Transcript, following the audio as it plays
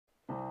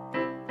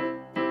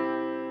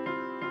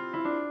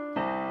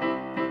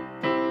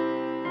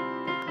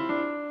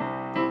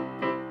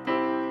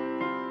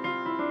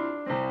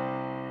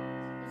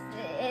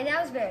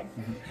husband.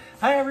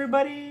 Hi,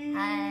 everybody.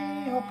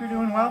 Hi. Hope you're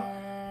doing well.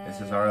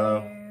 This is Arlo.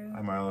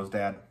 I'm Arlo's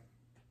dad.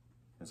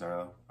 This is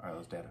Arlo.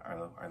 Arlo's dad.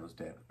 Arlo's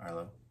dad.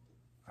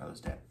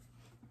 Arlo's dad.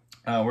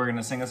 We're going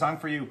to sing a song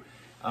for you.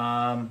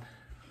 What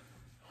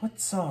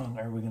song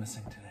are we going to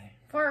sing today?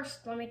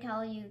 First, let me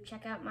tell you,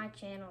 check out my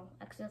channel,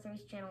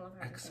 XO3's channel of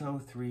everything.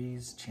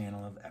 XO3's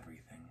channel of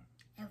everything.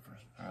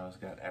 Everything. Arlo's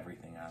got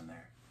everything on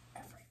there.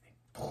 Everything.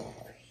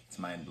 It's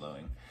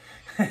mind-blowing.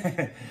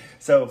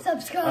 So,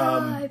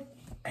 subscribe.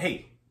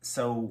 Hey,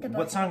 so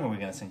what song are we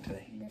going to sing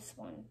today? This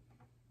one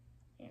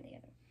and the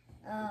other.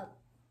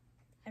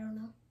 I don't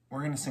know. We're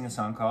going to sing a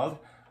song called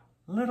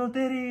Little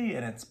Ditty,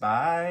 and it's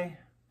by...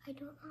 I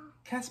don't know.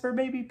 Caspar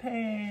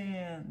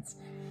Babypants.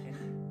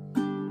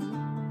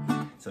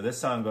 So this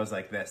song goes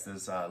like this.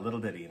 This is Little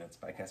Ditty, and it's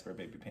by Caspar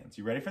Babypants.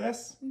 You ready for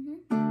this?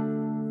 Mm-hmm.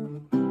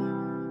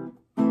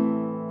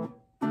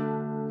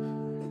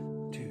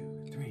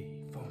 2, 3,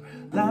 4.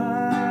 La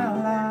la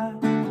la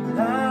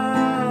la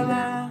la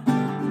la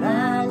la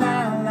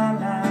la la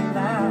la la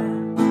la la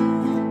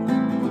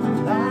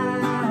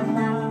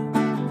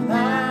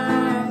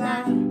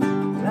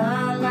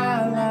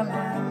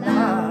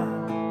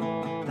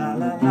la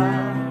la la.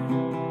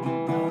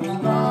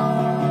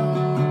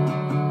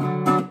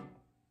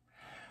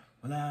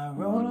 Well, I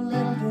wrote a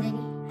little ditty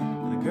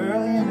for the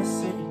girl in the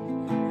city,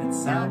 and it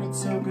sounded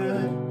so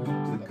good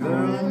to the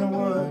girl in the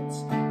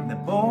woods and the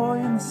boy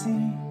in the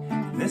sea.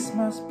 This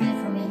must be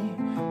for me,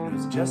 but it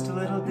was just a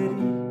little ditty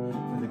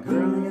for the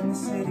girl in the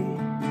city,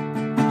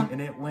 and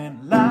it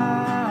went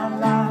la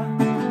la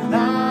la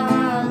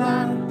la la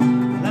la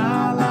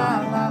la la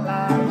la la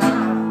la la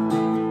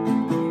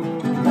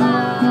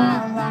la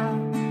la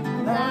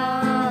la.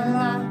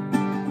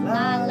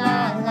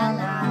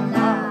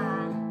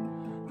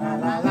 La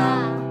la la,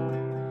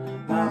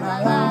 la la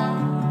la.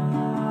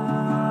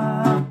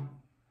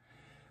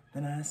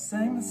 Then I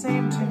sang the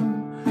same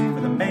tune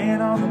for the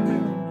man on the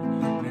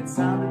moon, and it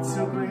sounded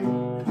so great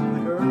for the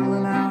girl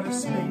in outer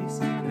space.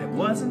 And it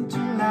wasn't too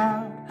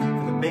loud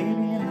for the baby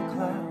in the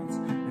clouds.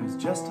 It was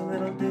just a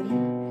little ditty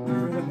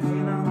for the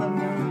man on the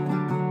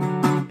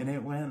moon, and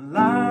it went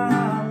la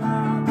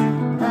la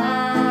la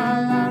la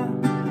la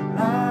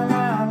la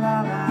la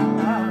la la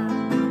la.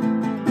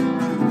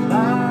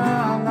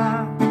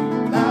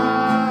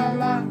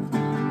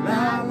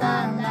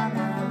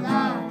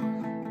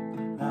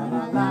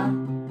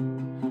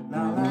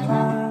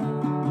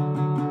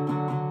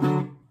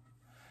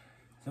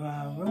 So I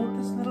wrote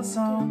this little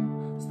song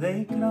so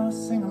they could all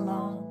sing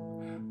along.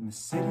 From the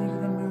city to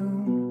the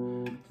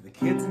moon, to the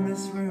kids in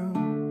this room.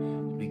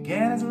 It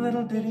began as a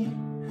little ditty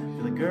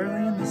for the girl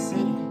in the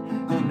city,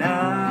 and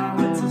now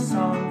it's a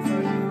song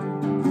for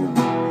you.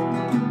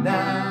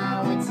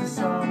 Now it's a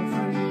song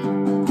for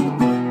you.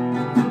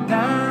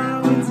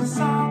 Now it's a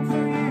song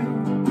for you.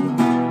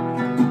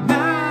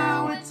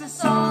 Now it's a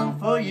song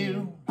for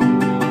you.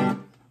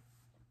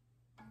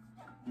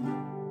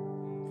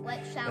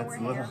 Wet shower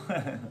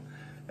hair.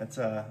 That's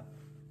a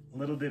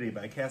Little Ditty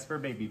by Caspar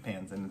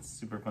Babypants, and it's a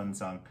super fun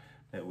song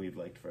that we've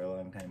liked for a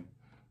long time,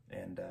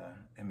 and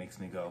it makes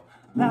me go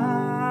la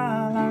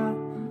la la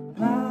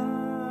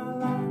la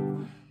la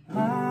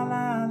la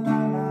la la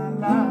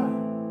la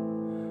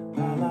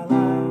la la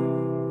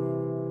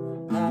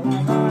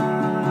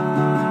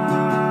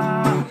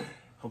la.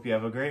 Hope you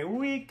have a great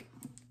week.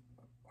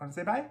 Want to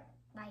say bye?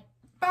 Bye.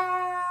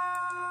 Bye.